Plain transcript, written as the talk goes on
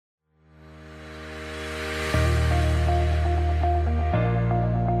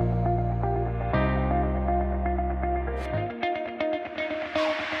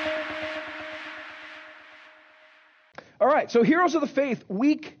right, so Heroes of the Faith,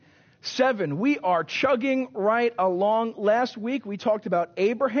 week 7. We are chugging right along. Last week we talked about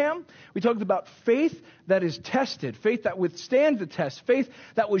Abraham. We talked about faith that is tested, faith that withstands the test, faith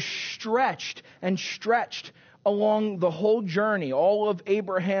that was stretched and stretched along the whole journey, all of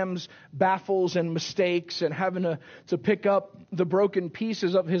Abraham's baffles and mistakes and having to pick up the broken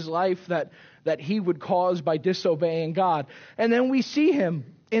pieces of his life that he would cause by disobeying God. And then we see him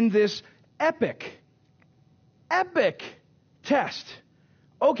in this epic test.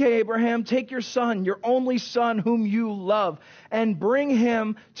 Okay, Abraham, take your son, your only son whom you love, and bring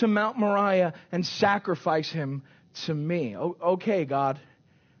him to Mount Moriah and sacrifice him to me. Okay, God,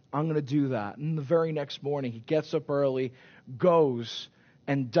 I'm going to do that. And the very next morning, he gets up early, goes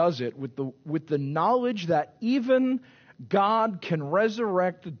and does it with the knowledge that even God can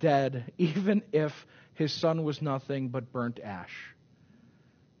resurrect the dead, even if his son was nothing but burnt ash.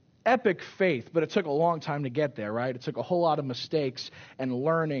 Epic faith, but it took a long time to get there, right? It took a whole lot of mistakes and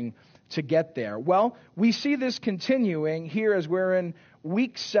learning to get there. Well, we see this continuing here as we're in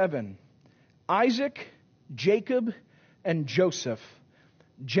week 7. Isaac, Jacob, and Joseph,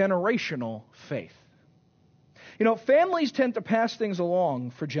 generational faith. You know, families tend to pass things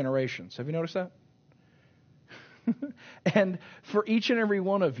along for generations. Have you noticed that? And for each and every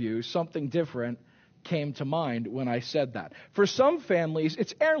one of you, something different came to mind when I said that. For some families,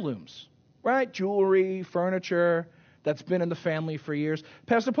 it's heirlooms, right? Jewelry, furniture that's been in the family for years.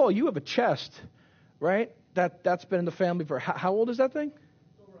 Pastor Paul, you have a chest, right? That's been in the family for, how old is that thing?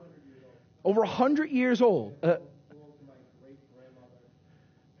 Over 100 years old. Over 100 years old.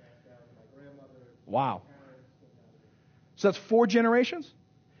 Wow. So that's 4 generations?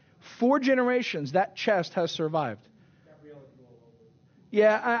 4 generations, that chest has survived.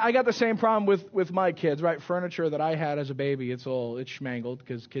 Yeah, I got the same problem with my kids, right? Furniture that I had as a baby, it's schmangled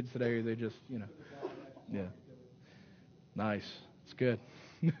because kids today, they just, yeah. Nice. It's good.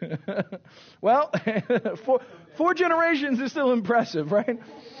 Well, 4 generations is still impressive, right?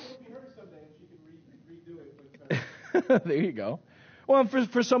 There you go. Well,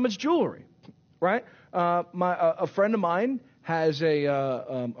 for some it's jewelry, right? A friend of mine has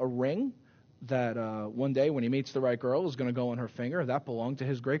a ring that one day when he meets the right girl is going to go on her finger. That belonged to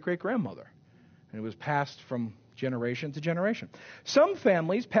his great-great-grandmother. And it was passed from generation to generation. Some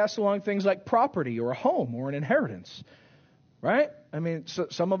families pass along things like property or a home or an inheritance, right? I mean,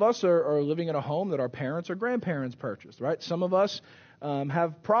 some of us are living in a home that our parents or grandparents purchased, right? Some of us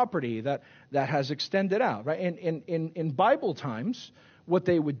have property that has extended out, right? In Bible times, what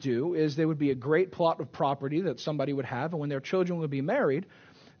they would do is there would be a great plot of property that somebody would have, and when their children would be married,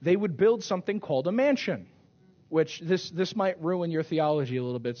 they would build something called a mansion, which this might ruin your theology a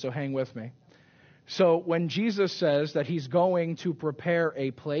little bit, so hang with me. So when Jesus says that he's going to prepare a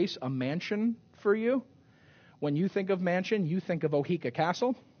place, a mansion for you, when you think of mansion, you think of Ohika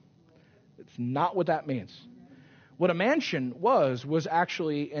Castle. It's not what that means. What a mansion was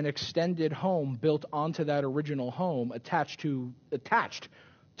actually an extended home built onto that original home, attached to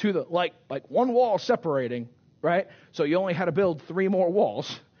the like one wall separating, right? So you only had to build 3 more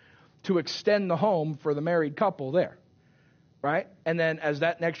walls to extend the home for the married couple there, right? And then as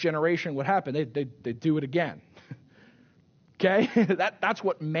that next generation would happen, they do it again. Okay? That's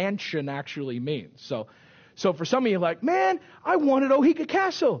what mansion actually means. So for some of you, like, man, I wanted Ohika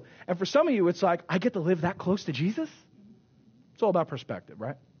Castle. And for some of you, it's like, I get to live that close to Jesus? It's all about perspective,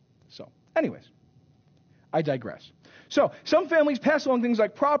 right? So, anyways, I digress. So, some families pass along things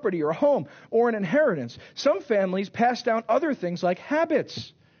like property or a home or an inheritance. Some families pass down other things like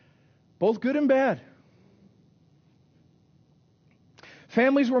habits, both good and bad.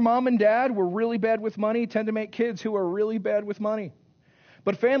 Families where mom and dad were really bad with money tend to make kids who are really bad with money.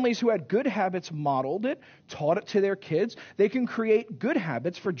 But families who had good habits modeled it, taught it to their kids, they can create good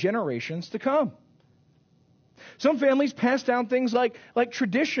habits for generations to come. Some families pass down things like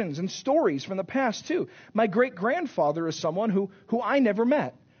traditions and stories from the past too. My great-grandfather is someone who I never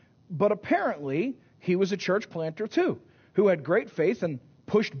met, but apparently he was a church planter too, who had great faith and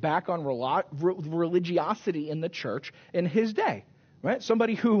pushed back on religiosity in the church in his day, right?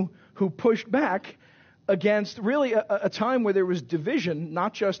 Somebody who pushed back against really a time where there was division,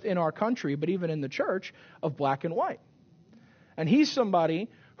 not just in our country, but even in the church, of black and white. And he's somebody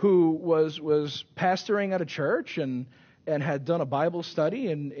who was pastoring at a church and had done a Bible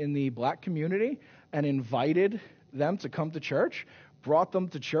study in the black community and invited them to come to church, brought them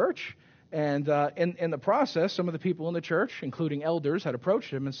to church, and in the process, some of the people in the church, including elders, had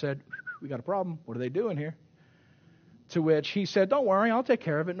approached him and said, "We got a problem. What are they doing here?" To which he said, "Don't worry, I'll take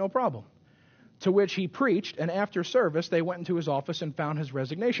care of it, no problem." To which he preached, and after service, they went into his office and found his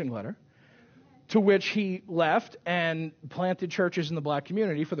resignation letter, to which he left and planted churches in the black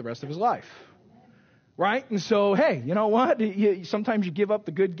community for the rest of his life. Right? And so, hey, you know what? Sometimes you give up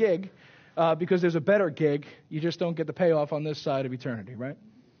the good gig because there's a better gig. You just don't get the payoff on this side of eternity, right?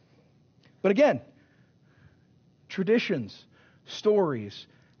 But again, traditions, stories,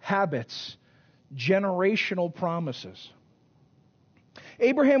 habits, generational promises.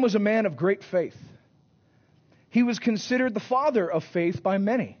 Abraham was a man of great faith. He was considered the father of faith by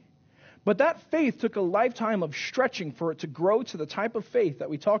many. But that faith took a lifetime of stretching for it to grow to the type of faith that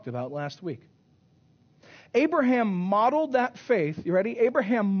we talked about last week. Abraham modeled that faith. You ready?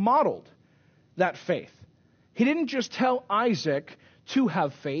 Abraham modeled that faith. He didn't just tell Isaac to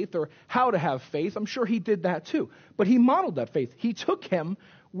have faith or how to have faith. I'm sure he did that too. But he modeled that faith. He took him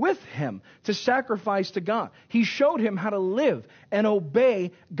with him to sacrifice to God. He showed him how to live and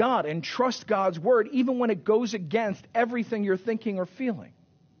obey God and trust God's word even when it goes against everything you're thinking or feeling.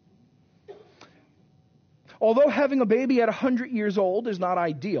 Although having a baby at 100 years old is not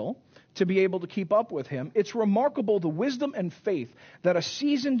ideal to be able to keep up with him, it's remarkable the wisdom and faith that a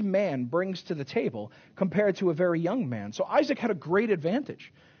seasoned man brings to the table compared to a very young man. So Isaac had a great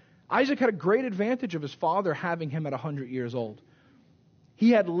advantage. Isaac had a great advantage of his father having him at 100 years old.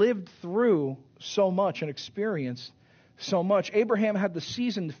 He had lived through so much and experienced so much. Abraham had the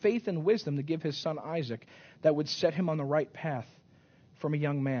seasoned faith and wisdom to give his son Isaac that would set him on the right path from a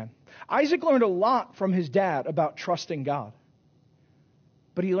young man. Isaac learned a lot from his dad about trusting God.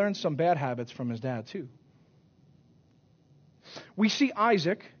 But he learned some bad habits from his dad too. We see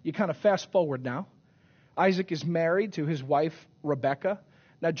Isaac, you kind of fast forward now. Isaac is married to his wife, Rebekah.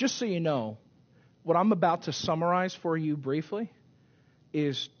 Now, just so you know, what I'm about to summarize for you briefly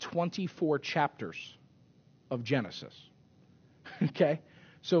is 24 chapters of Genesis. Okay?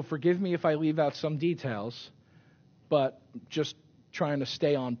 So forgive me if I leave out some details, but just trying to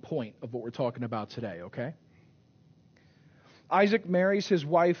stay on point of what we're talking about today, okay? Isaac marries his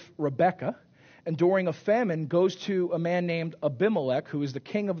wife Rebekah, and during a famine goes to a man named Abimelech, who is the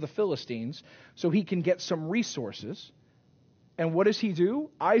king of the Philistines, so he can get some resources. And what does he do?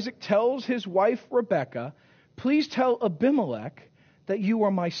 Isaac tells his wife Rebekah, please tell Abimelech that you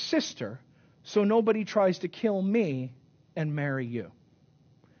are my sister, so nobody tries to kill me and marry you.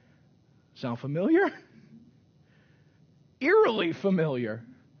 Sound familiar? Eerily familiar.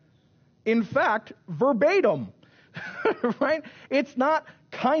 In fact, verbatim. Right? It's not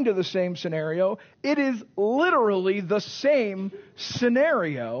kind of the same scenario. It is literally the same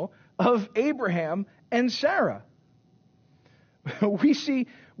scenario of Abraham and Sarah. We see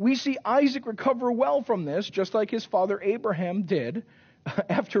Isaac recover well from this, just like his father Abraham did,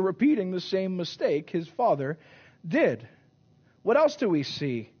 after repeating the same mistake his father did. What else do we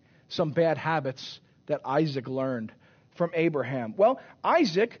see? Some bad habits that Isaac learned from Abraham. Well,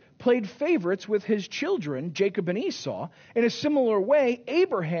 Isaac played favorites with his children, Jacob and Esau. In a similar way,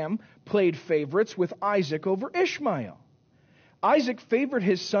 Abraham played favorites with Isaac over Ishmael. Isaac favored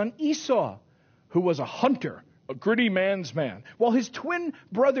his son Esau, who was a hunter, a gritty man's man, while his twin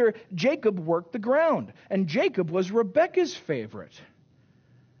brother Jacob worked the ground, and Jacob was Rebekah's favorite.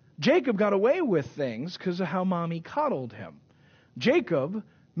 Jacob got away with things because of how mommy coddled him. Jacob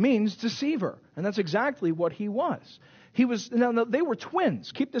means deceiver, and that's exactly what he was. Now, they were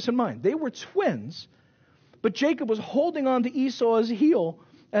twins. Keep this in mind. They were twins, but Jacob was holding on to Esau's heel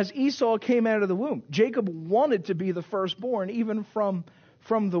as Esau came out of the womb. Jacob wanted to be the firstborn even from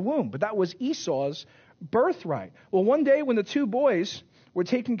the womb, but that was Esau's birthright. Well, one day when the two boys were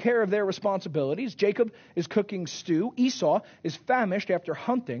taking care of their responsibilities, Jacob is cooking stew. Esau is famished after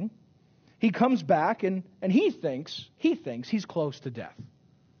hunting. He comes back and he thinks he's close to death.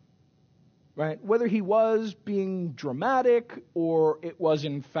 Right? Whether he was being dramatic or it was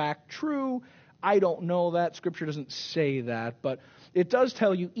in fact true, I don't know that. Scripture doesn't say that, but it does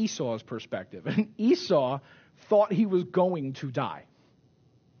tell you Esau's perspective. And Esau thought he was going to die.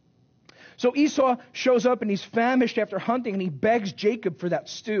 So Esau shows up and he's famished after hunting and he begs Jacob for that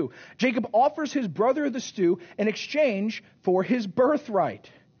stew. Jacob offers his brother the stew in exchange for his birthright.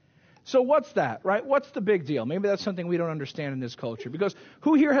 So what's that, right? What's the big deal? Maybe that's something we don't understand in this culture. Because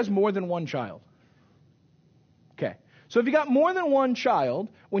who here has more than one child? Okay. So if you got more than one child,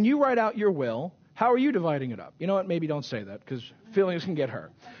 when you write out your will, how are you dividing it up? You know what? Maybe don't say that because feelings can get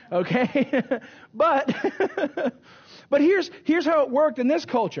hurt. Okay? But here's how it worked in this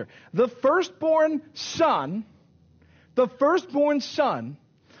culture. The firstborn son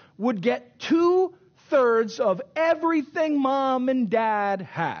would get 2/3 of everything mom and dad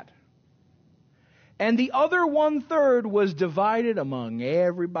had. And the other 1/3 was divided among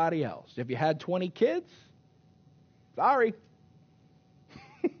everybody else. If you had 20 kids, sorry.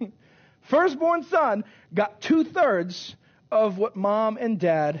 Firstborn son got 2/3 of what mom and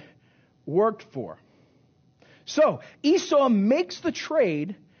dad worked for. So Esau makes the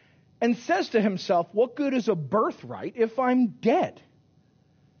trade and says to himself, what good is a birthright if I'm dead?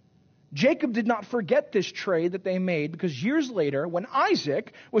 Jacob did not forget this trade that they made, because years later, when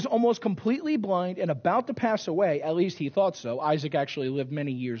Isaac was almost completely blind and about to pass away, at least he thought so. Isaac actually lived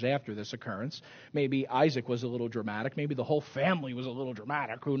many years after this occurrence. Maybe Isaac was a little dramatic. Maybe the whole family was a little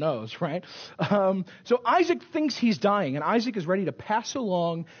dramatic. Who knows, right? So Isaac thinks he's dying, and Isaac is ready to pass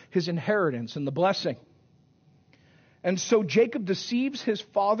along his inheritance and the blessing. And so Jacob deceives his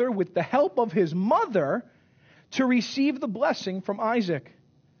father with the help of his mother to receive the blessing from Isaac.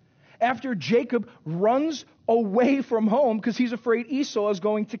 After Jacob runs away from home because he's afraid Esau is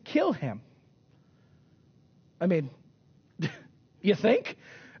going to kill him. I mean, you think?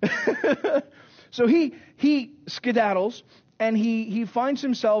 So he skedaddles, and he finds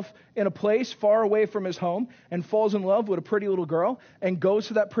himself in a place far away from his home and falls in love with a pretty little girl and goes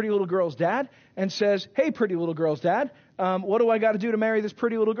to that pretty little girl's dad and says, hey, pretty little girl's dad, what do I got to do to marry this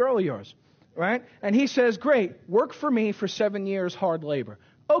pretty little girl of yours? Right? And he says, great, work for me for 7 years, hard labor.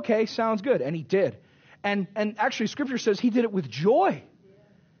 Okay, sounds good. And he did. And actually, Scripture says he did it with joy.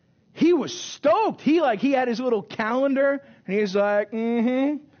 He was stoked. He had his little calendar, and he's like,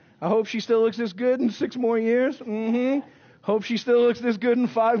 I hope she still looks this good in 6 more years. Hope she still looks this good in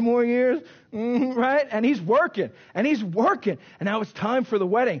 5 more years. Right? And he's working. And now it's time for the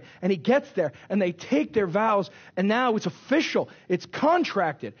wedding. And he gets there, and they take their vows, and now it's official. It's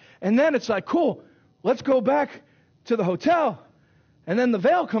contracted. And then it's like, cool, let's go back to the hotel. And then the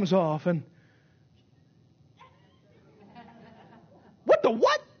veil comes off, and what the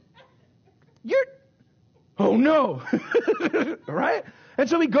what? Oh no. Right? And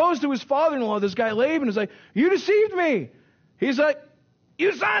so he goes to his father-in-law, this guy Laban, and is like, you deceived me. He's like,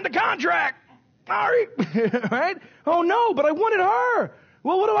 you signed the contract. Sorry. Right? Oh no, but I wanted her.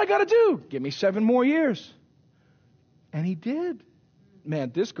 Well, what do I got to do? Give me 7 more years. And he did.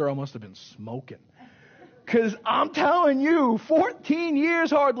 Man, this girl must have been smoking. Because I'm telling you, 14 years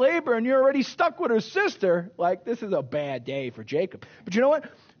hard labor and you're already stuck with her sister. Like, this is a bad day for Jacob. But you know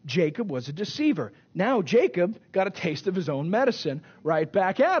what? Jacob was a deceiver. Now Jacob got a taste of his own medicine right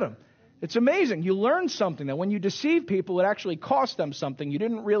back at him. It's amazing. You learn something that when you deceive people, it actually costs them something. You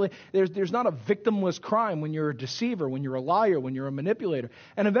didn't really, there's not a victimless crime when you're a deceiver, when you're a liar, when you're a manipulator.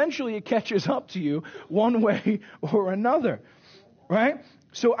 And eventually it catches up to you one way or another. Right?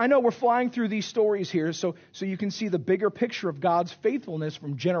 So I know we're flying through these stories here so you can see the bigger picture of God's faithfulness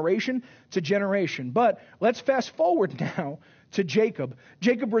from generation to generation. But let's fast forward now to Jacob.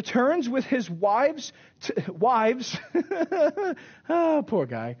 Jacob returns with his wives. Oh, poor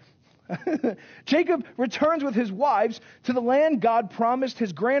guy. Jacob returns with his wives to the land God promised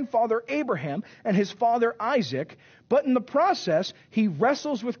his grandfather Abraham and his father Isaac. But in the process, he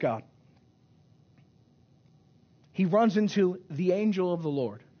wrestles with God. He runs into the angel of the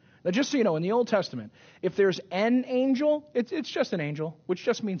Lord. Now, just so you know, in the Old Testament, if there's an angel, it's just an angel, which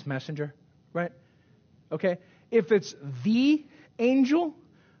just means messenger, right? Okay? If it's the angel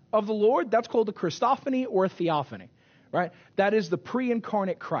of the Lord, that's called a Christophany or a theophany, right? That is the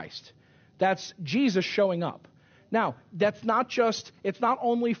pre-incarnate Christ. That's Jesus showing up. Now, it's not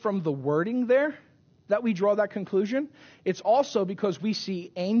only from the wording there that we draw that conclusion. It's also because we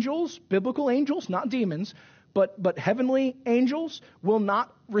see angels, biblical angels, not demons, but heavenly angels will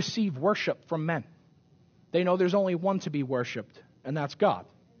not receive worship from men. They know there's only one to be worshipped, and that's God.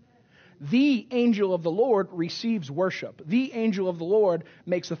 The angel of the Lord receives worship. The angel of the Lord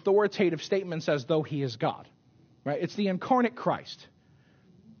makes authoritative statements as though he is God. Right? It's the incarnate Christ,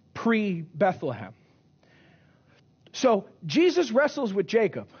 pre-Bethlehem. So Jesus wrestles with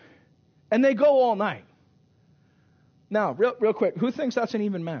Jacob, and they go all night. Now, real quick, who thinks that's an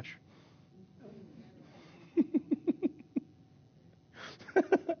even match?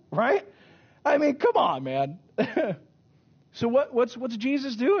 Right? I mean, come on, man. So what's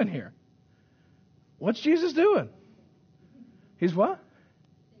Jesus doing here? What's Jesus doing? He's what?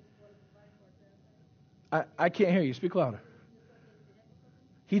 I can't hear you. Speak louder.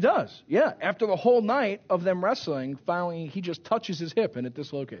 He does. Yeah. After the whole night of them wrestling, finally he just touches his hip and it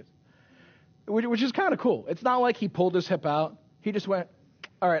dislocates. Which is kind of cool. It's not like he pulled his hip out. He just went,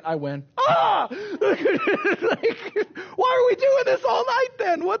 all right, I win. Ah! Like, why are we doing this all night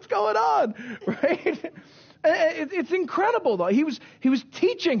then? What's going on? Right? It's incredible, though. He was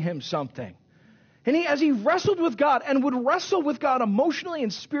teaching him something. And as he wrestled with God and would wrestle with God emotionally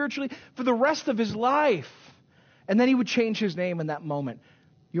and spiritually for the rest of his life. And then he would change his name in that moment.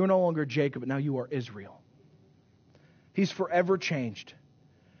 You are no longer Jacob, but now you are Israel. He's forever changed.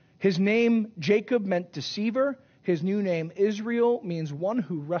 His name, Jacob, meant deceiver. His new name, Israel, means one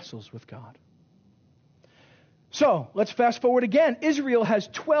who wrestles with God. So, let's fast forward again. Israel has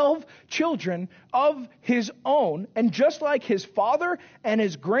 12 children of his own. And just like his father and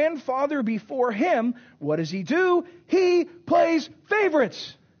his grandfather before him, what does he do? He plays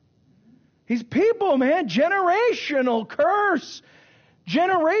favorites. He's people, man. Generational curse.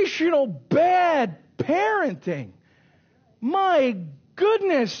 Generational bad parenting. My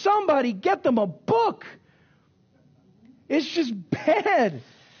goodness, somebody get them a book. It's just bad.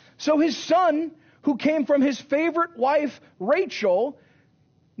 So his son, who came from his favorite wife, Rachel,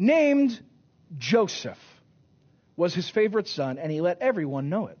 named Joseph, was his favorite son, and he let everyone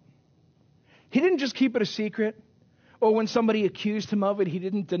know it. He didn't just keep it a secret, or when somebody accused him of it, he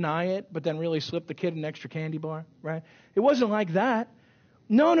didn't deny it, but then really slipped the kid an extra candy bar, right? It wasn't like that.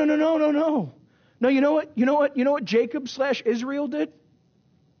 No. No, you know what Jacob / Israel did?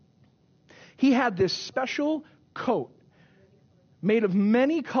 He had this special coat made of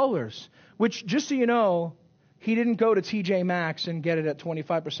many colors, which, just so you know, he didn't go to TJ Maxx and get it at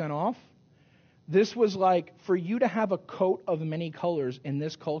 25% off. This was like, for you to have a coat of many colors in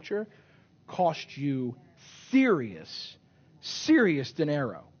this culture, cost you serious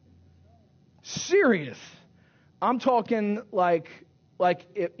dinero. Serious. I'm talking like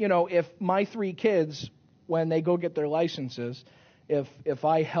if my 3 kids, when they go get their licenses, if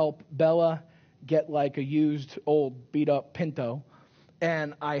I help Bella get like a used old beat up Pinto,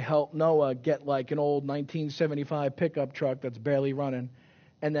 and I help Noah get like an old 1975 pickup truck that's barely running,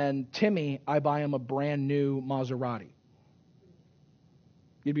 and then Timmy, I buy him a brand new Maserati.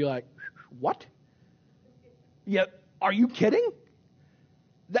 You'd be like, what? Yeah, are you kidding?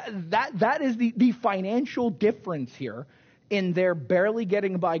 That is the financial difference here in their barely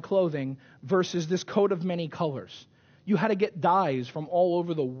getting by clothing versus this coat of many colors. You had to get dyes from all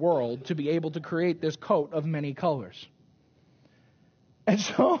over the world to be able to create this coat of many colors. And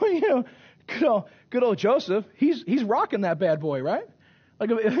so, good old Joseph, he's rocking that bad boy, right? Like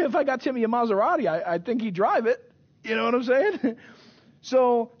if I got Timmy a Maserati, I think he'd drive it. You know what I'm saying?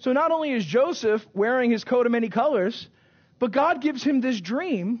 So not only is Joseph wearing his coat of many colors, but God gives him this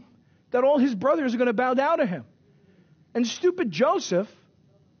dream that all his brothers are going to bow down to him. And stupid Joseph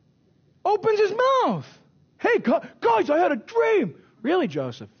opens his mouth. Hey, guys, I had a dream. Really,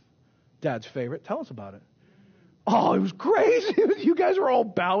 Joseph? Dad's favorite. Tell us about it. Oh, it was crazy. You guys were all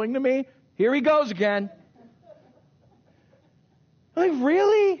bowing to me. Here he goes again. Like,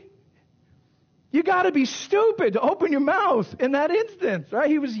 really? You got to be stupid to open your mouth in that instance, right?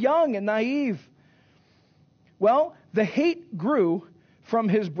 He was young and naive. Well, the hate grew from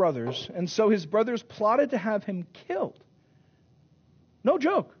his brothers, and so his brothers plotted to have him killed. No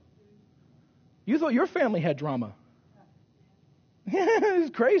joke. You thought your family had drama.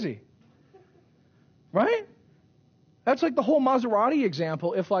 It's crazy. Right? That's like the whole Maserati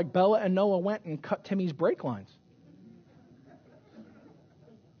example if like Bella and Noah went and cut Timmy's brake lines.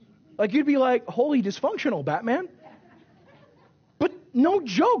 Like you'd be like, holy dysfunctional, Batman. But no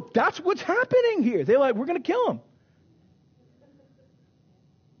joke, that's what's happening here. They're like, we're going to kill him.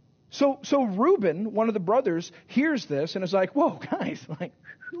 So Reuben, one of the brothers, hears this and is like, whoa, guys, like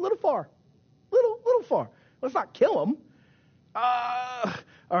a little far. Little far. Let's not kill him. All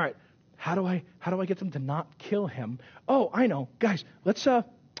right. How do I get them to not kill him? Oh, I know. Guys, let's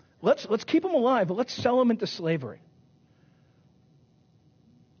keep him alive, but let's sell him into slavery.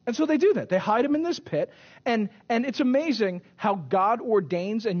 And so they do that. They hide him in this pit, and it's amazing how God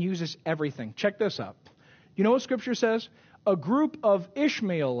ordains and uses everything. Check this out. You know what Scripture says? A group of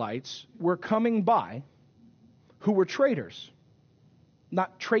Ishmaelites were coming by who were traders.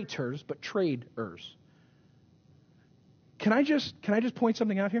 Not traitors, but traders. Can I just point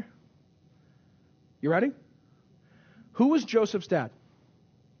something out here? You ready? Who was Joseph's dad?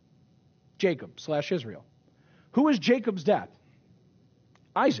 Jacob / Israel. Who was Jacob's dad?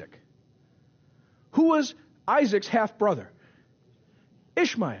 Isaac. Who was Isaac's half-brother?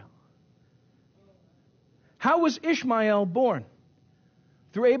 Ishmael. How was Ishmael born?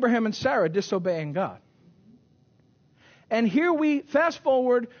 Through Abraham and Sarah disobeying God. And here we fast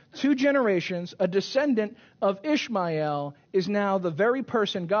forward 2 generations, a descendant of Ishmael is now the very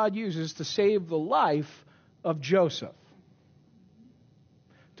person God uses to save the life of Joseph.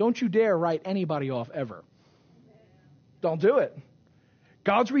 Don't you dare write anybody off ever. Don't do it.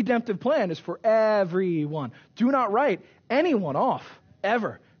 God's redemptive plan is for everyone. Do not write anyone off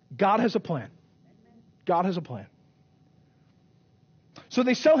ever. God has a plan. God has a plan. So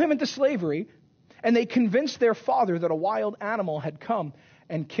they sell him into slavery, and they convinced their father that a wild animal had come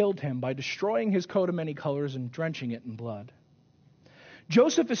and killed him by destroying his coat of many colors and drenching it in blood.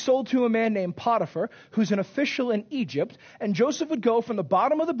 Joseph is sold to a man named Potiphar, who's an official in Egypt, and Joseph would go from the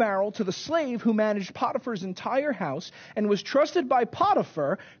bottom of the barrel to the slave who managed Potiphar's entire house and was trusted by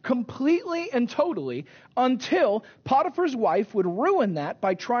Potiphar completely and totally until Potiphar's wife would ruin that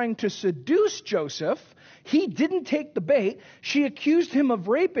by trying to seduce Joseph. He didn't take the bait. She accused him of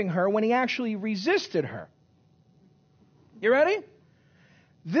raping her when he actually resisted her. You ready?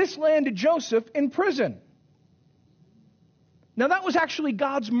 This landed Joseph in prison. Now, that was actually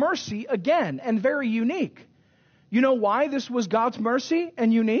God's mercy again, and very unique. You know why this was God's mercy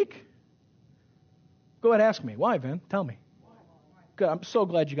and unique? Go ahead, ask me. Why, Vin? Tell me. Good. I'm so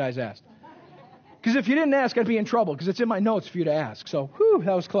glad you guys asked. Because if you didn't ask, I'd be in trouble, because it's in my notes for you to ask. So, whew,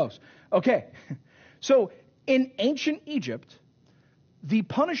 that was close. Okay. So, in ancient Egypt, the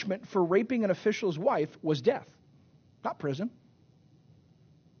punishment for raping an official's wife was death, not prison.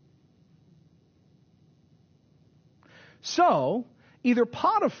 So, either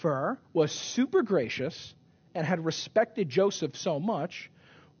Potiphar was super gracious and had respected Joseph so much,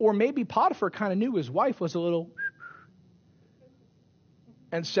 or maybe Potiphar kind of knew his wife was a little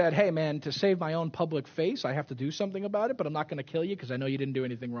and said, hey man, to save my own public face, I have to do something about it, but I'm not going to kill you because I know you didn't do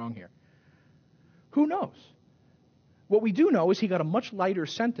anything wrong here. Who knows? What we do know is he got a much lighter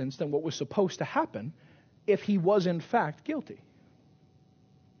sentence than what was supposed to happen if he was in fact guilty.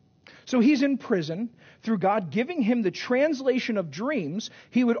 So he's in prison. Through God giving him the translation of dreams,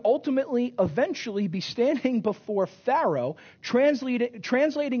 he would ultimately, eventually be standing before Pharaoh,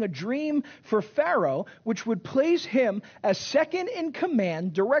 translating a dream for Pharaoh, which would place him as second in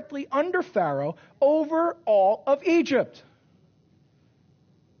command, directly under Pharaoh, over all of Egypt.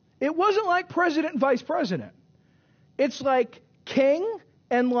 It wasn't like president and vice president. It's like king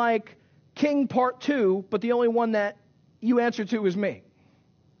and like king part 2, but the only one that you answer to is me.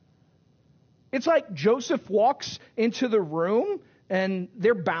 It's like Joseph walks into the room and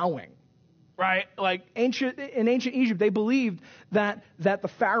they're bowing, right? Like in ancient Egypt, they believed that the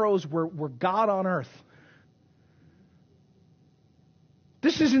pharaohs were God on earth.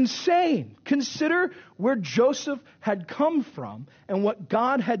 This is insane. Consider where Joseph had come from and what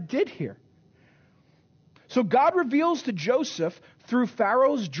God had did here. So God reveals to Joseph through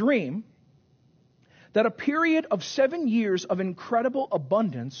Pharaoh's dream that a period of 7 years of incredible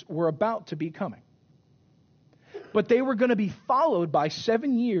abundance were about to be coming. But they were going to be followed by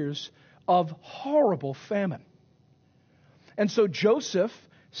 7 years of horrible famine. And so Joseph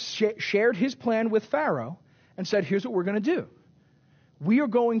shared his plan with Pharaoh and said, here's what we're going to do. We are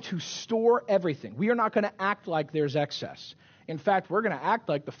going to store everything. We are not going to act like there's excess. In fact, we're going to act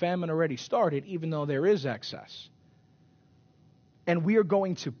like the famine already started, even though there is excess. And we are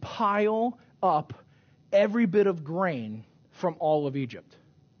going to pile up every bit of grain from all of Egypt.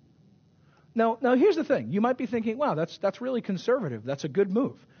 Now here's the thing. You might be thinking, wow, that's really conservative. That's a good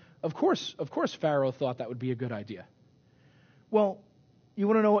move. Of course, Pharaoh thought that would be a good idea. Well, you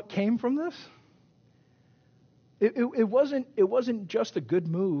want to know what came from this? It wasn't just a good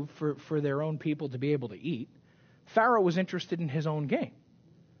move for their own people to be able to eat. Pharaoh was interested in his own gain.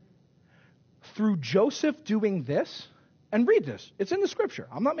 Through Joseph doing this, and read this. It's in the scripture.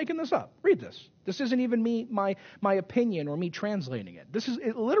 I'm not making this up. Read this. This isn't even my opinion or me translating it.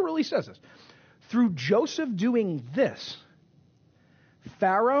 It literally says this. Through Joseph doing this,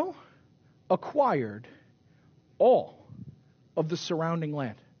 Pharaoh acquired all of the surrounding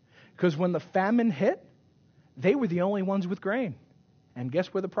land. Because when the famine hit, they were the only ones with grain. And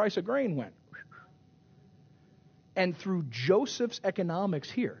guess where the price of grain went? And through Joseph's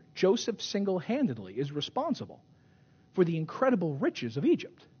economics here, Joseph single-handedly is responsible for the incredible riches of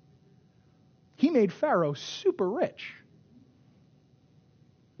Egypt. He made Pharaoh super rich.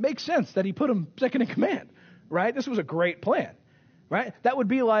 Makes sense that he put him second in command, right? This was a great plan, right? That would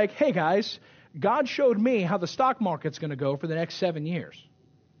be like, hey guys, God showed me how the stock market's going to go for the next 7 years.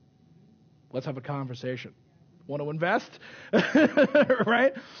 Let's have a conversation. Want to invest?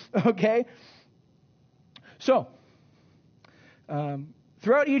 Right? Okay. So,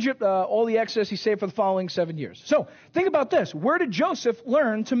 throughout Egypt, all the excess he saved for the following 7 years. So, think about this. Where did Joseph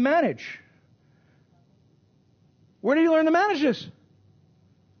learn to manage? Where did he learn to manage this?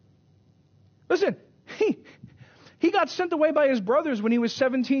 Listen, he got sent away by his brothers when he was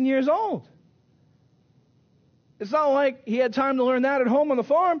 17 years old. It's not like he had time to learn that at home on the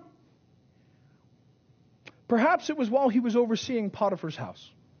farm. Perhaps it was while he was overseeing Potiphar's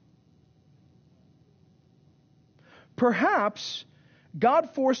house. Perhaps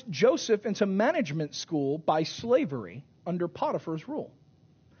God forced Joseph into management school by slavery under Potiphar's rule.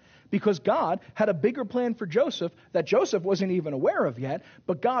 Because God had a bigger plan for Joseph that Joseph wasn't even aware of yet,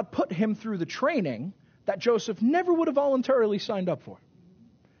 but God put him through the training that Joseph never would have voluntarily signed up for.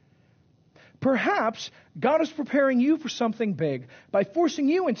 Perhaps God is preparing you for something big by forcing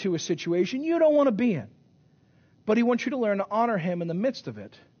you into a situation you don't want to be in. But He wants you to learn to honor Him in the midst of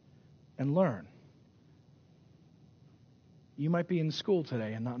it and learn. You might be in school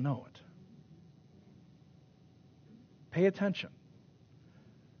today and not know it. Pay attention.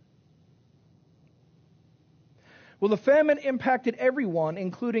 Well, the famine impacted everyone,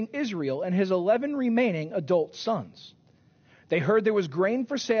 including Israel and his 11 remaining adult sons. They heard there was grain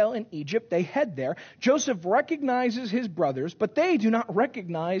for sale in Egypt. They head there. Joseph recognizes his brothers, but they do not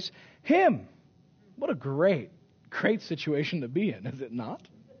recognize him. What a great situation to be in, is it not?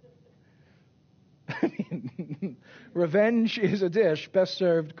 I mean, revenge is a dish best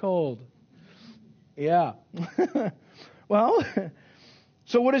served cold. Yeah. Well,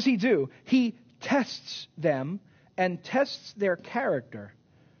 so what does he do? He tests them and tests their character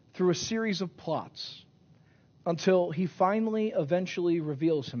through a series of plots until he finally, eventually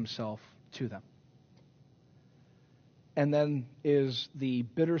reveals himself to them. And then is the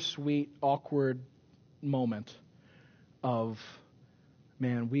bittersweet, awkward moment of,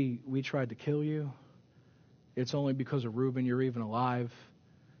 man, we tried to kill you. It's only because of Reuben you're even alive.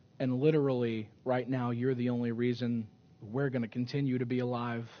 And literally, right now, you're the only reason we're going to continue to be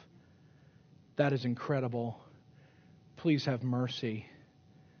alive. That is incredible. Please have mercy.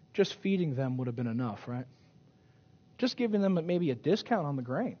 Just feeding them would have been enough, right? Just giving them maybe a discount on the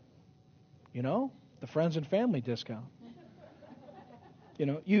grain. You know, the friends and family discount. You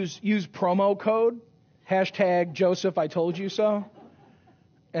know, use promo code, #Joseph, I told you so.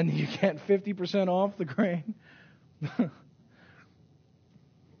 And you get 50% off the grain.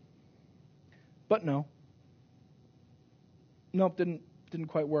 But no. Nope, didn't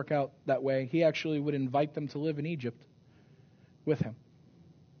quite work out that way. He actually would invite them to live in Egypt with him.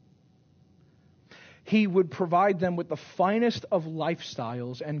 He would provide them with the finest of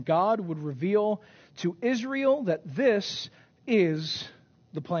lifestyles, and God would reveal to Israel that this is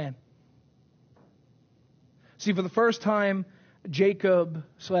the plan. See, for the first time,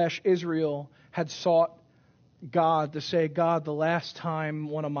 Jacob/Israel had sought God to say, God, the last time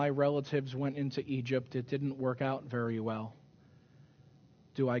one of my relatives went into Egypt, it didn't work out very well.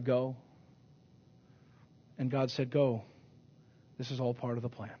 Do I go? And God said, go. This is all part of the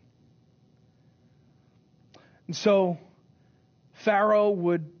plan. And so Pharaoh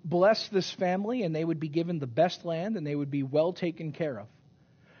would bless this family, and they would be given the best land, and they would be well taken care of.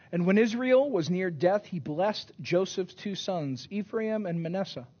 And when Israel was near death, he blessed Joseph's 2 sons, Ephraim and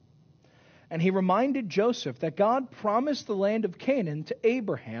Manasseh. And he reminded Joseph that God promised the land of Canaan to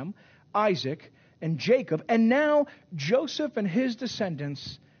Abraham, Isaac, and Jacob, and now Joseph and his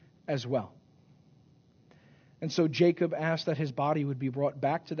descendants as well. And so Jacob asked that his body would be brought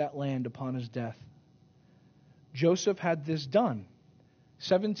back to that land upon his death. Joseph had this done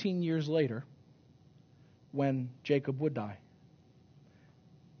 17 years later when Jacob would die.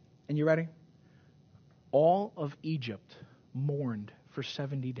 And you ready? All of Egypt mourned for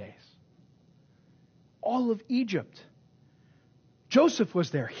 70 days. All of Egypt. Joseph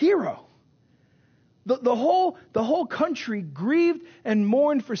was their hero. The whole country grieved and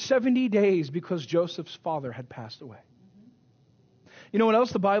mourned for 70 days because Joseph's father had passed away. You know what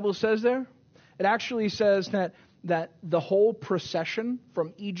else the Bible says there? It actually says that the whole procession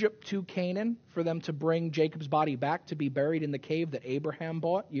from Egypt to Canaan for them to bring Jacob's body back to be buried in the cave that Abraham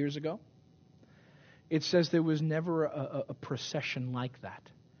bought years ago, it says there was never a procession like that.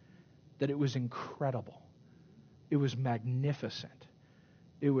 That it was incredible. It was magnificent.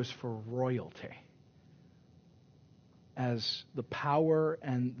 It was for royalty. As the power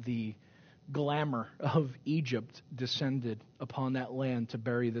and the glamour of Egypt descended upon that land to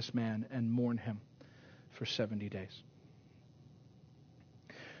bury this man and mourn him for 70 days.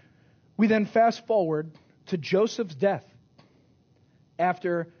 We then fast forward to Joseph's death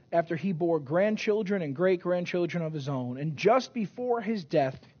after he bore grandchildren and great-grandchildren of his own. And just before his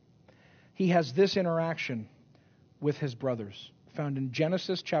death, he has this interaction with his brothers, found in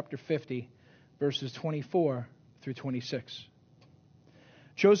Genesis chapter 50, verses 24 through 26.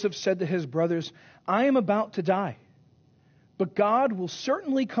 Joseph said to his brothers, I am about to die, but God will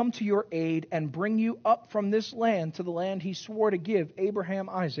certainly come to your aid and bring you up from this land to the land he swore to give Abraham,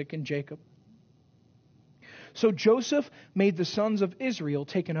 Isaac, and Jacob. So Joseph made the sons of Israel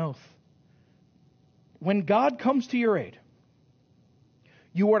take an oath. When God comes to your aid,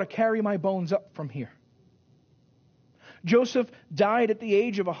 you are to carry my bones up from here. Joseph died at the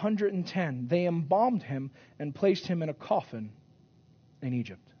age of 110. They embalmed him and placed him in a coffin in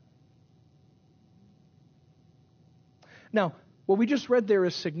Egypt. Now, what we just read there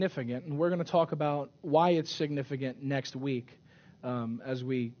is significant, and we're going to talk about why it's significant next week. as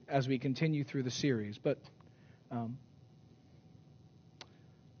we continue through the series. But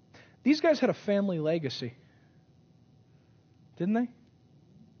these guys had a family legacy, didn't they?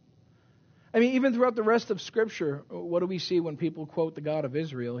 I mean, even throughout the rest of Scripture, what do we see when people quote the God of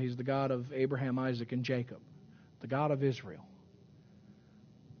Israel? He's the God of Abraham, Isaac, and Jacob. The God of Israel.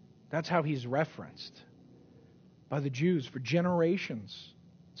 That's how he's referenced by the Jews for generations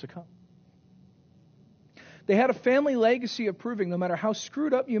to come. They had a family legacy of proving no matter how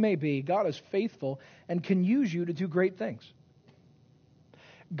screwed up you may be, God is faithful and can use you to do great things.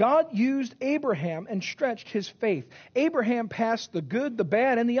 God used Abraham and stretched his faith. Abraham passed the good, the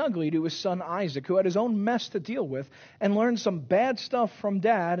bad, and the ugly to his son Isaac, who had his own mess to deal with, and learned some bad stuff from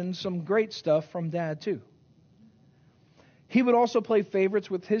Dad and some great stuff from Dad too. He would also play favorites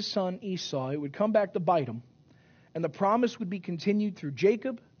with his son Esau. It would come back to bite him, and the promise would be continued through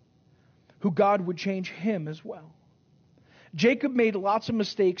Jacob, who God would change him as well. Jacob made lots of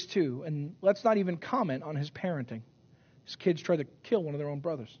mistakes too, and let's not even comment on his parenting. His kids tried to kill one of their own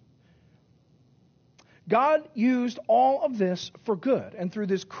brothers. God used all of this for good. And through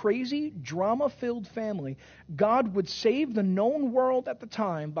this crazy, drama-filled family, God would save the known world at the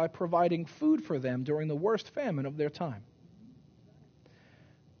time by providing food for them during the worst famine of their time.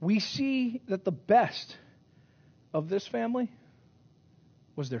 We see that the best of this family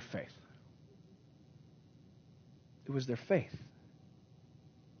was their faith. It was their faith.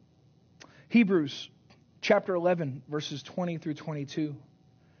 Hebrews Chapter 11, verses 20 through 22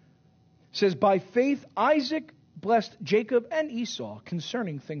 says, by faith Isaac blessed Jacob and Esau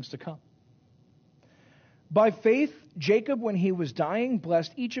concerning things to come. By faith Jacob, when he was dying,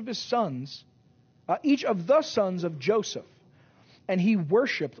 blessed each of the sons of Joseph, and he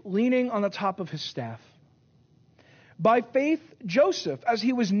worshipped leaning on the top of his staff. By faith Joseph, as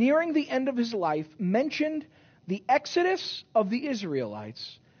he was nearing the end of his life, mentioned the exodus of the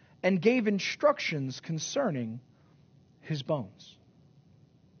Israelites and gave instructions concerning his bones.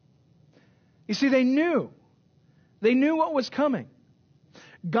 You see, they knew what was coming.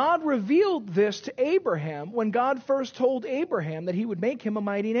 God revealed this to Abraham when God first told Abraham that he would make him a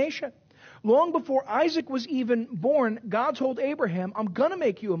mighty nation. Long before Isaac was even born, God told Abraham, I'm going to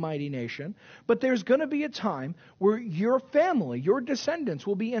make you a mighty nation, but there's going to be a time where your family, your descendants,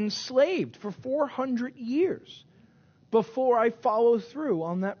 will be enslaved for 400 years. Before I follow through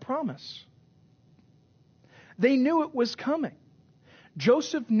on that promise. They knew it was coming.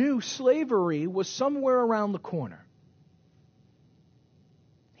 Joseph knew slavery was somewhere around the corner.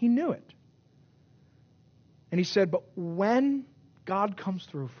 He knew it. And he said, but when God comes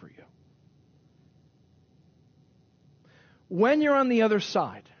through for you, when you're on the other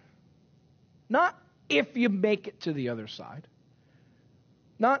side, not if you make it to the other side,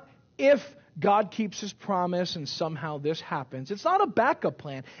 not if God keeps his promise and somehow this happens. It's not a backup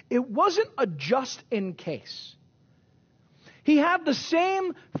plan. It wasn't a just in case. He had the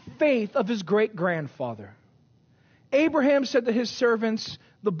same faith of his great-grandfather. Abraham said to his servants,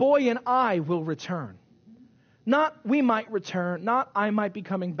 the boy and I will return. Not we might return, not I might be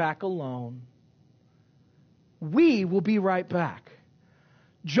coming back alone. We will be right back.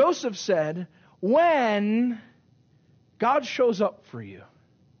 Joseph said, when God shows up for you,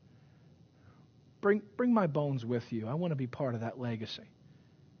 Bring my bones with you. I want to be part of that legacy.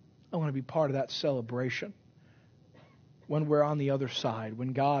 I want to be part of that celebration when we're on the other side,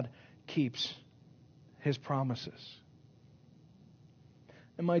 when God keeps his promises.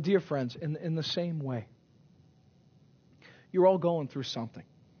 And my dear friends, in the same way, you're all going through something.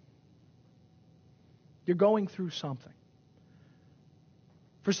 You're going through something.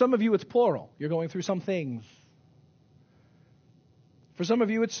 For some of you, it's plural. You're going through some things. For some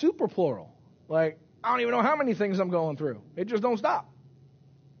of you, it's super plural. Like, I don't even know how many things I'm going through. It just don't stop.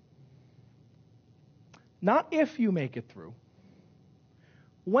 Not if you make it through.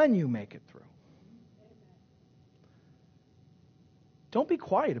 When you make it through. Don't be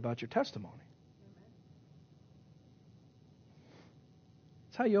quiet about your testimony.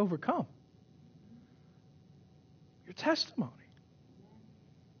 That's how you overcome. Your testimony.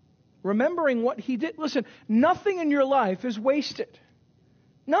 Remembering what he did. Listen, nothing in your life is wasted.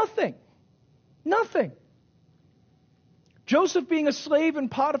 Nothing. Nothing. Joseph being a slave in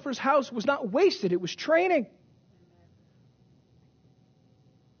Potiphar's house was not wasted. It was training.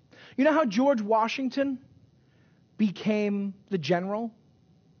 You know how George Washington became the general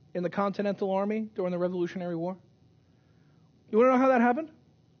in the Continental Army during the Revolutionary War? You want to know how that happened?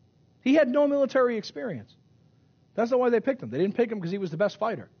 He had no military experience. That's not why they picked him. They didn't pick him because he was the best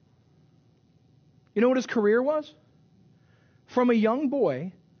fighter. You know what his career was? From a young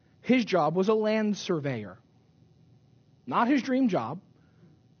boy, his job was a land surveyor. not his dream job,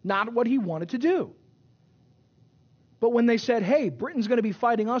 not what he wanted to do. But when they said, hey, Britain's going to be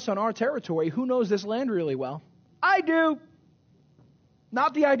fighting us on our territory, who knows this land really well? I do.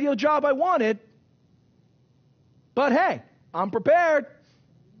 Not the ideal job I wanted, but hey, I'm prepared.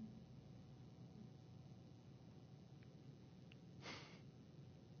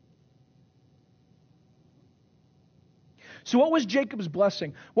 So what was Jacob's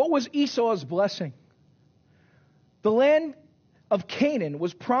blessing? What was Esau's blessing? The land of Canaan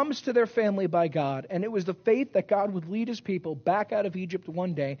was promised to their family by God, and it was the faith that God would lead his people back out of Egypt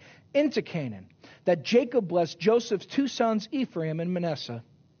one day into Canaan, that Jacob blessed Joseph's two sons, Ephraim and Manasseh.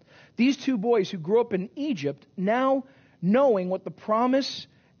 These two boys who grew up in Egypt, now knowing what the promise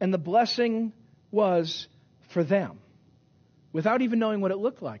and the blessing was for them, without even knowing what it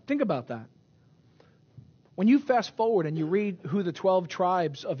looked like. Think about that. When you fast forward and you read who the 12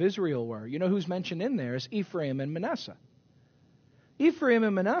 tribes of Israel were, you know who's mentioned in there is Ephraim and Manasseh. Ephraim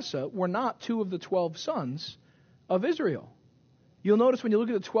and Manasseh were not two of the 12 sons of Israel. You'll notice when you look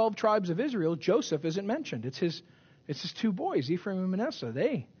at the 12 tribes of Israel, Joseph isn't mentioned. It's his two boys, Ephraim and Manasseh.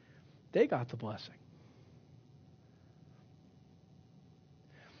 They got the blessing.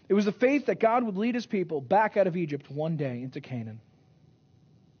 It was the faith that God would lead his people back out of Egypt one day into Canaan.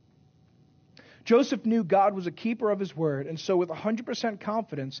 Joseph knew God was a keeper of his word, and so with 100%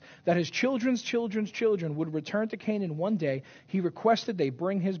 confidence that his children's children's children would return to Canaan one day, he requested they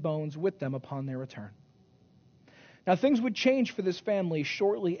bring his bones with them upon their return. Now, things would change for this family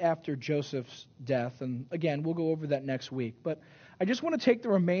shortly after Joseph's death, and again, we'll go over that next week. But I just want to take the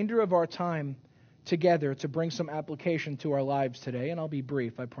remainder of our time together to bring some application to our lives today, and I'll be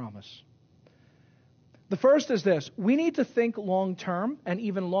brief, I promise. The first is this: we need to think long term and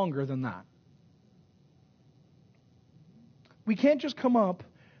even longer than that. We can't just come up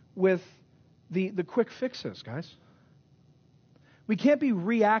with the quick fixes, guys. We can't be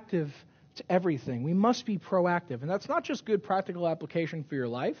reactive to everything. We must be proactive. And that's not just good practical application for your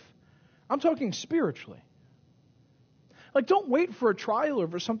life. I'm talking spiritually. Like, don't wait for a trial or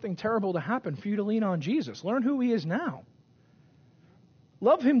for something terrible to happen for you to lean on Jesus. Learn who he is now.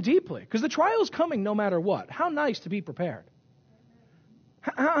 Love him deeply, because the trial is coming no matter what. How nice to be prepared.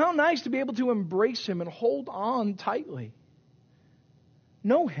 How nice to be able to embrace him and hold on tightly.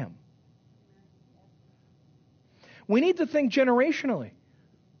 Know him. We need to think generationally.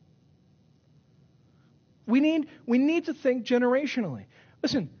 We need to think generationally.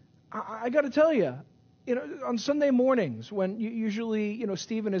 Listen, I got to tell you, on Sunday mornings when usually,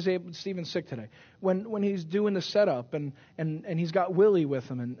 Stephen's sick today. When he's doing the setup and he's got Willie with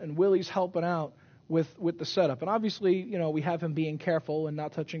him and Willie's helping out with the setup. And obviously, we have him being careful and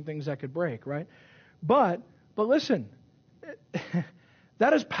not touching things that could break, right? But listen,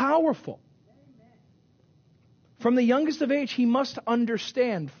 that is powerful. From the youngest of age, he must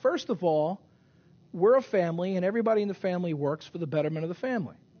understand, first of all, we're a family and everybody in the family works for the betterment of the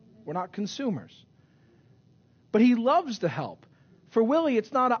family. We're not consumers. But he loves to help. For Willie,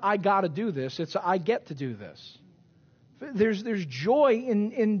 it's not I got to do this, it's I get to do this. There's joy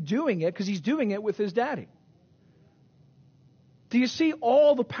in doing it because he's doing it with his daddy. Do you see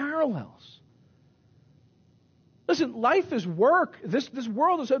all the parallels? Listen, life is work. This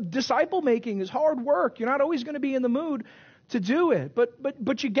world is disciple making is hard work. You're not always going to be in the mood to do it,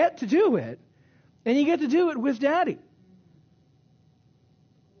 but you get to do it, and you get to do it with Daddy.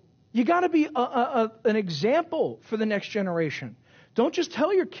 You got to be an example for the next generation. Don't just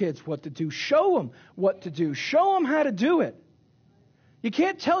tell your kids what to do. Show them what to do. Show them how to do it. You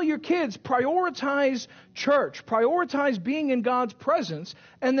can't tell your kids prioritize church, prioritize being in God's presence,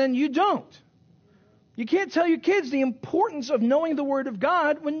 and then you don't. You can't tell your kids the importance of knowing the Word of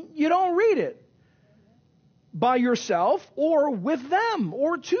God when you don't read it by yourself or with them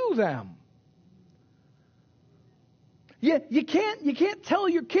or to them. You can't tell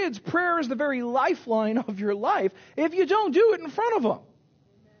your kids prayer is the very lifeline of your life if you don't do it in front of them.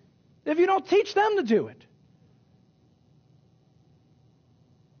 If you don't teach them to do it.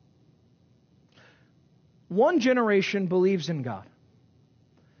 One generation believes in God.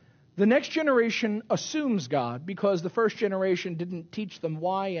 The next generation assumes God because the first generation didn't teach them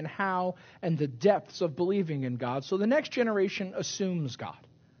why and how and the depths of believing in God. So the next generation assumes God.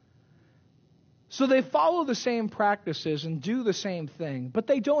 So they follow the same practices and do the same thing, but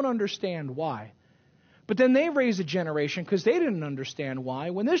they don't understand why. But then they raise a generation because they didn't understand why.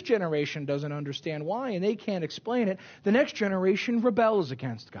 When this generation doesn't understand why and they can't explain it, the next generation rebels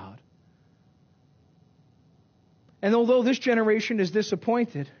against God. And although this generation is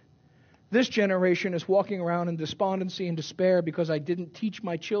disappointed, This generation is walking around in despondency and despair because I didn't teach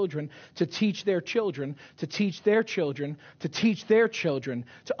my children to teach their children, to teach their children, to teach their children,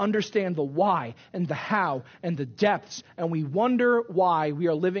 to understand the why and the how and the depths. And we wonder why we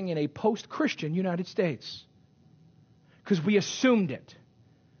are living in a post-Christian United States. Because we assumed it.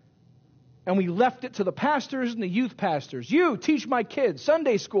 And we left it to the pastors and the youth pastors. You teach my kids.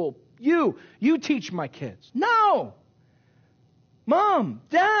 Sunday school. You teach my kids. No! Mom,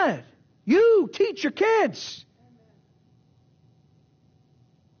 Dad, you teach your kids.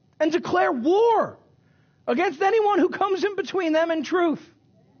 And declare war against anyone who comes in between them and truth.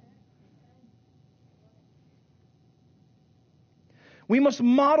 We must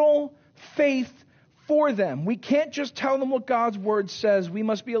model faith for them. We can't just tell them what God's Word says. We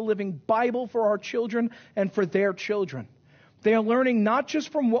must be a living Bible for our children and for their children. They are learning not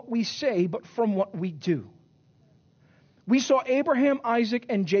just from what we say, but from what we do. We saw Abraham, Isaac,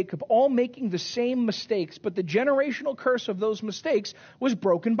 and Jacob all making the same mistakes, but the generational curse of those mistakes was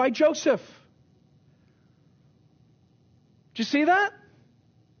broken by Joseph. Did you see that?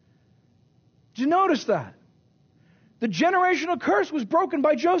 Did you notice that? The generational curse was broken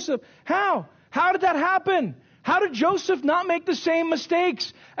by Joseph. How? How did that happen? How did Joseph not make the same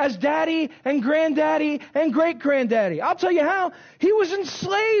mistakes as daddy and granddaddy and great-granddaddy? I'll tell you how. He was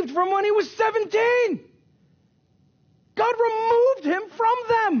enslaved from when he was 17. God removed him from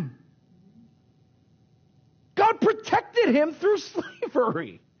them. God protected him through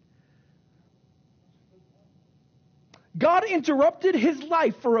slavery. God interrupted his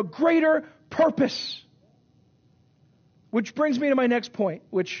life for a greater purpose. Which brings me to my next point,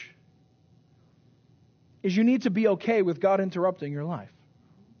 which is you need to be okay with God interrupting your life.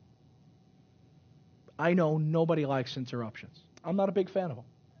 I know nobody likes interruptions. I'm not a big fan of them.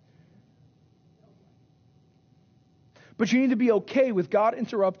 But you need to be okay with God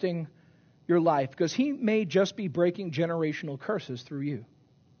interrupting your life because He may just be breaking generational curses through you.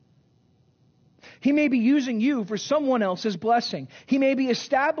 He may be using you for someone else's blessing. He may be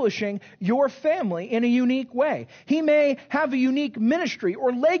establishing your family in a unique way. He may have a unique ministry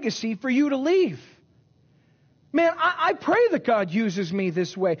or legacy for you to leave. Man, I pray that God uses me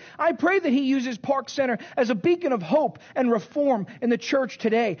this way. I pray that He uses Park Center as a beacon of hope and reform in the church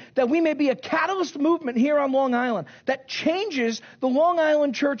today. That we may be a catalyst movement here on Long Island that changes the Long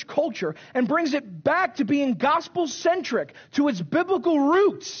Island church culture and brings it back to being gospel-centric to its biblical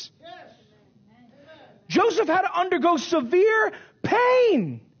roots. Yes. Joseph had to undergo severe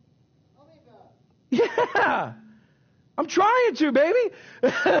pain. Yeah. I'm trying to, baby.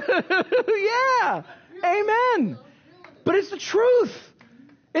 Yeah. Amen. But it's the truth.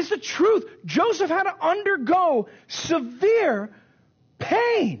 It's the truth. Joseph had to undergo severe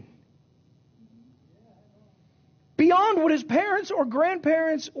pain beyond what his parents or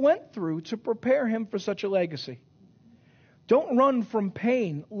grandparents went through to prepare him for such a legacy. Don't run from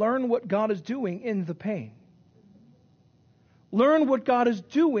pain. Learn what God is doing in the pain. Learn what God is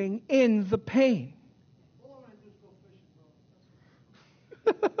doing in the pain.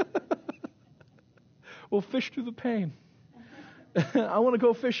 We'll fish through the pain. I want to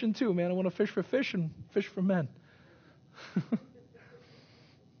go fishing too, man. I want to fish for fish and fish for men.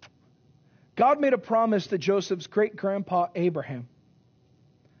 God made a promise to Joseph's great-grandpa Abraham.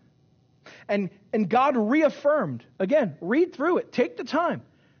 And God reaffirmed. Again, read through it. Take the time.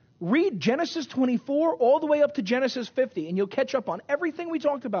 Read Genesis 24 all the way up to Genesis 50, and you'll catch up on everything we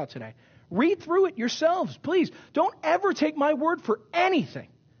talked about today. Read through it yourselves, please. Don't ever take my word for anything.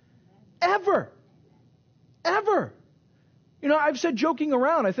 Ever. Ever. You know, I've said joking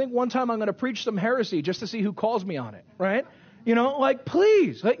around, I think one time I'm going to preach some heresy just to see who calls me on it, right? You know, like,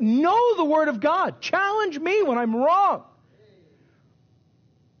 please, like, know the Word of God. Challenge me when I'm wrong.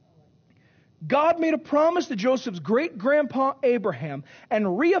 God made a promise to Joseph's great-grandpa Abraham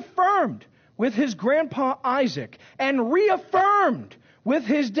and reaffirmed with his grandpa Isaac and reaffirmed with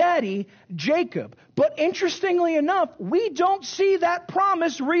his daddy Jacob. But interestingly enough, we don't see that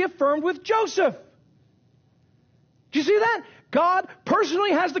promise reaffirmed with Joseph. Do you see that? God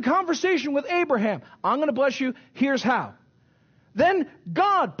personally has the conversation with Abraham. I'm going to bless you. Here's how. Then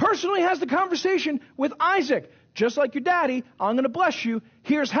God personally has the conversation with Isaac. Just like your daddy, I'm going to bless you.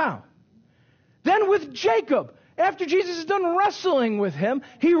 Here's how. Then with Jacob, after Jesus is done wrestling with him,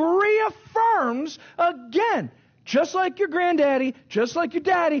 He reaffirms again. Just like your granddaddy, just like your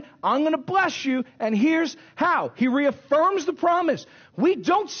daddy, I'm going to bless you, and here's how. He reaffirms the promise. We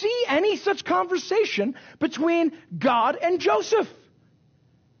don't see any such conversation between God and Joseph.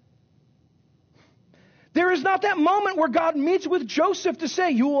 There is not that moment where God meets with Joseph to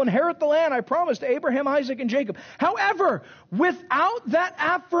say, you will inherit the land I promised to Abraham, Isaac, and Jacob. However, without that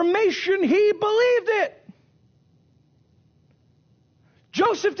affirmation, he believed it.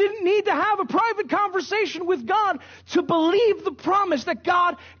 Joseph didn't need to have a private conversation with God to believe the promise that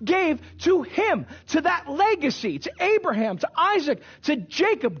God gave to him, to that legacy, to Abraham, to Isaac, to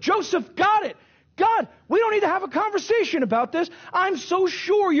Jacob. Joseph got it. God, we don't need to have a conversation about this. I'm so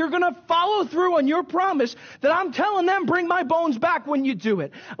sure you're going to follow through on your promise that I'm telling them, bring my bones back when you do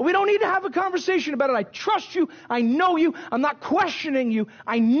it. We don't need to have a conversation about it. I trust you. I know you. I'm not questioning you.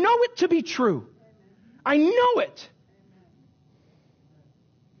 I know it to be true. I know it.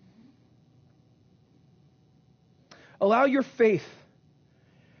 Allow your faith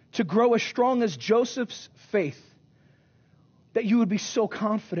to grow as strong as Joseph's faith, that you would be so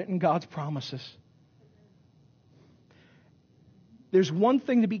confident in God's promises. There's one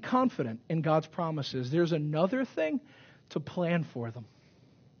thing to be confident in God's promises. There's another thing to plan for them.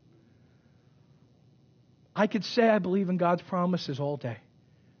 I could say I believe in God's promises all day.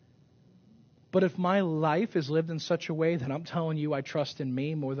 But if my life is lived in such a way that I'm telling you I trust in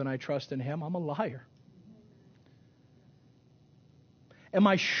me more than I trust in Him, I'm a liar. Am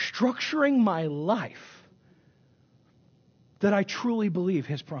I structuring my life that I truly believe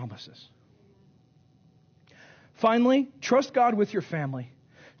His promises? Finally, trust God with your family.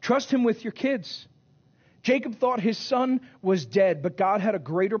 Trust Him with your kids. Jacob thought his son was dead, but God had a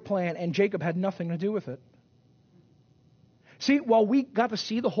greater plan, and Jacob had nothing to do with it. See, while we got to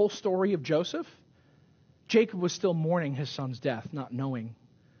see the whole story of Joseph, Jacob was still mourning his son's death, not knowing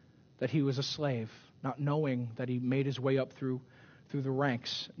that he was a slave, not knowing that he made his way up through the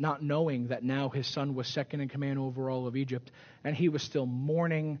ranks, not knowing that now his son was second in command over all of Egypt, and he was still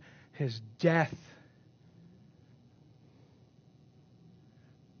mourning his death.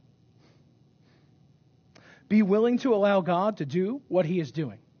 Be willing to allow God to do what He is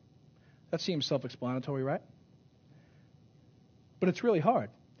doing. That seems self-explanatory, right? But it's really hard,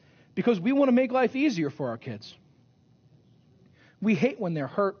 because we want to make life easier for our kids. We hate when they're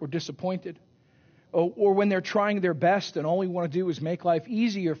hurt or disappointed, or when they're trying their best and all we want to do is make life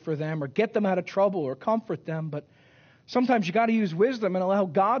easier for them or get them out of trouble or comfort them. But sometimes you got to use wisdom and allow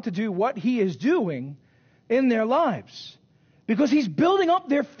God to do what He is doing in their lives, because He's building up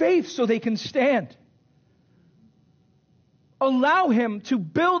their faith so they can stand. Allow Him to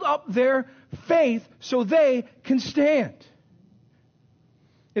build up their faith so they can stand.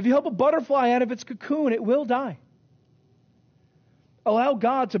 If you help a butterfly out of its cocoon, it will die. Allow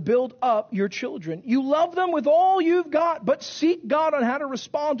God to build up your children. You love them with all you've got, but seek God on how to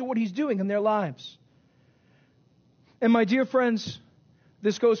respond to what He's doing in their lives. And my dear friends,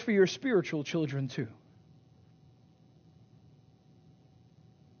 this goes for your spiritual children too.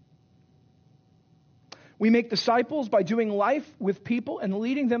 We make disciples by doing life with people and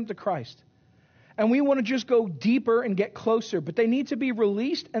leading them to Christ. And we want to just go deeper and get closer, but they need to be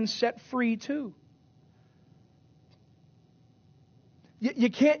released and set free too.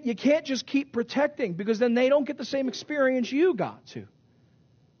 You can't just keep protecting, because then they don't get the same experience you got to. Do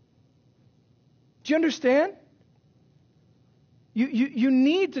you understand? You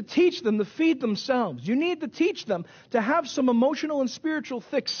need to teach them to feed themselves. You need to teach them to have some emotional and spiritual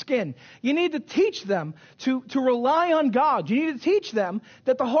thick skin. You need to teach them to rely on God. You need to teach them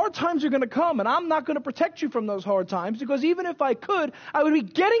that the hard times are going to come, and I'm not going to protect you from those hard times, because even if I could, I would be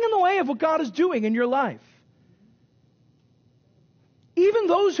getting in the way of what God is doing in your life. Even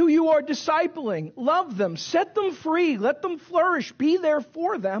those who you are discipling, love them, set them free, let them flourish, be there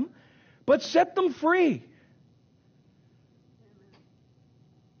for them, but set them free.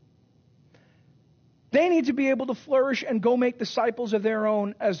 They need to be able to flourish and go make disciples of their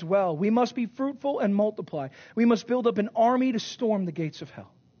own as well. We must be fruitful and multiply. We must build up an army to storm the gates of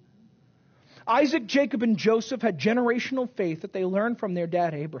hell. Isaac, Jacob, and Joseph had generational faith that they learned from their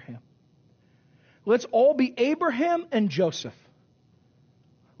dad Abraham. Let's all be Abraham and Joseph.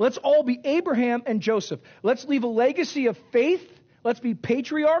 Let's all be Abraham and Joseph. Let's leave a legacy of faith. Let's be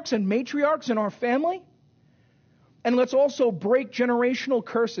patriarchs and matriarchs in our family. And let's also break generational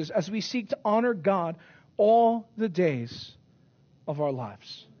curses as we seek to honor God all the days of our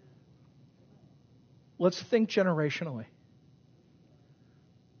lives. Let's think generationally.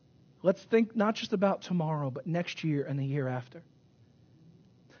 Let's think not just about tomorrow, but next year and the year after.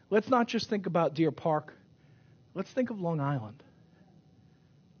 Let's not just think about Deer Park. Let's think of Long Island.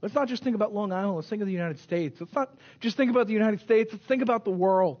 Let's not just think about Long Island. Let's think of the United States. Let's not just think about the United States. Let's think about the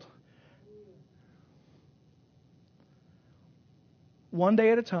world. One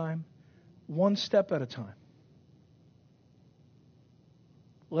day at a time, one step at a time.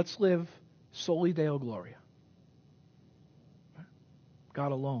 Let's live Soli Deo Gloria.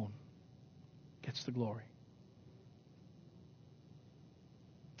 God alone gets the glory.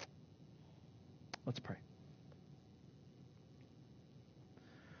 Let's pray.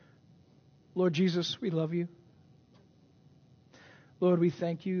 Lord Jesus, we love you. Lord, we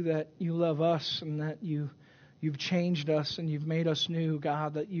thank you that you love us and that you've changed us and you've made us new,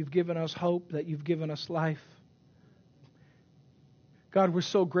 God, that you've given us hope, that you've given us life. God, we're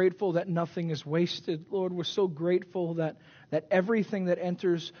so grateful that nothing is wasted. Lord, we're so grateful that everything that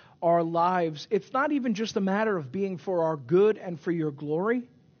enters our lives, it's not even just a matter of being for our good and for your glory,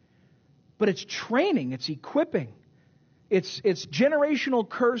 but it's training, it's equipping, it's generational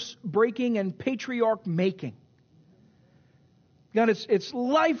curse breaking and patriarch making. God, it's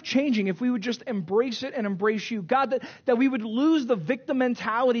life-changing if we would just embrace it and embrace you. God, that we would lose the victim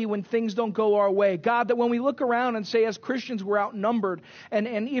mentality when things don't go our way. God, that when we look around and say as Christians we're outnumbered,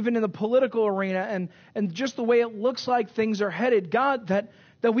 and even in the political arena, and just the way it looks like things are headed, God,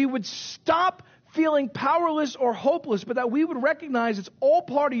 that we would stop feeling powerless or hopeless, but that we would recognize it's all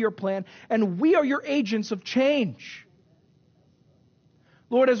part of your plan, and we are your agents of change.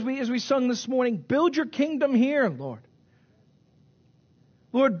 Lord, as we sung this morning, build your kingdom here, Lord.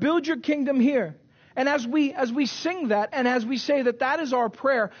 Lord, build your kingdom here. And as we sing that, and as we say that is our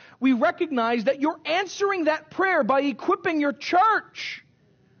prayer, we recognize that you're answering that prayer by equipping your church.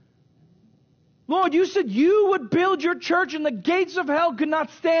 Lord, you said you would build your church and the gates of hell could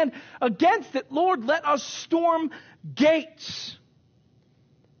not stand against it. Lord, let us storm gates.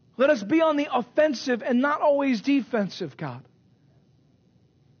 Let us be on the offensive and not always defensive, God.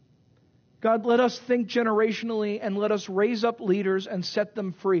 God, let us think generationally and let us raise up leaders and set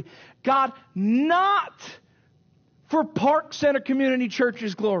them free. God, not for Park Center Community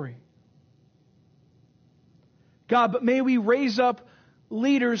Church's glory. God, but may we raise up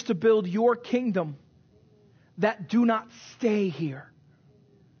leaders to build your kingdom that do not stay here,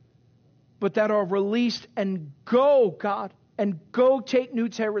 but that are released and go, God, and go take new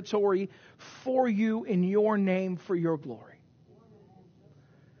territory for you in your name, for your glory.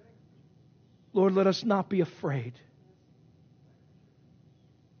 Lord, let us not be afraid.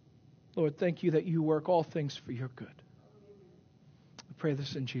 Lord, thank you that you work all things for your good. I pray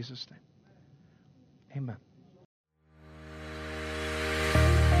this in Jesus' name. Amen.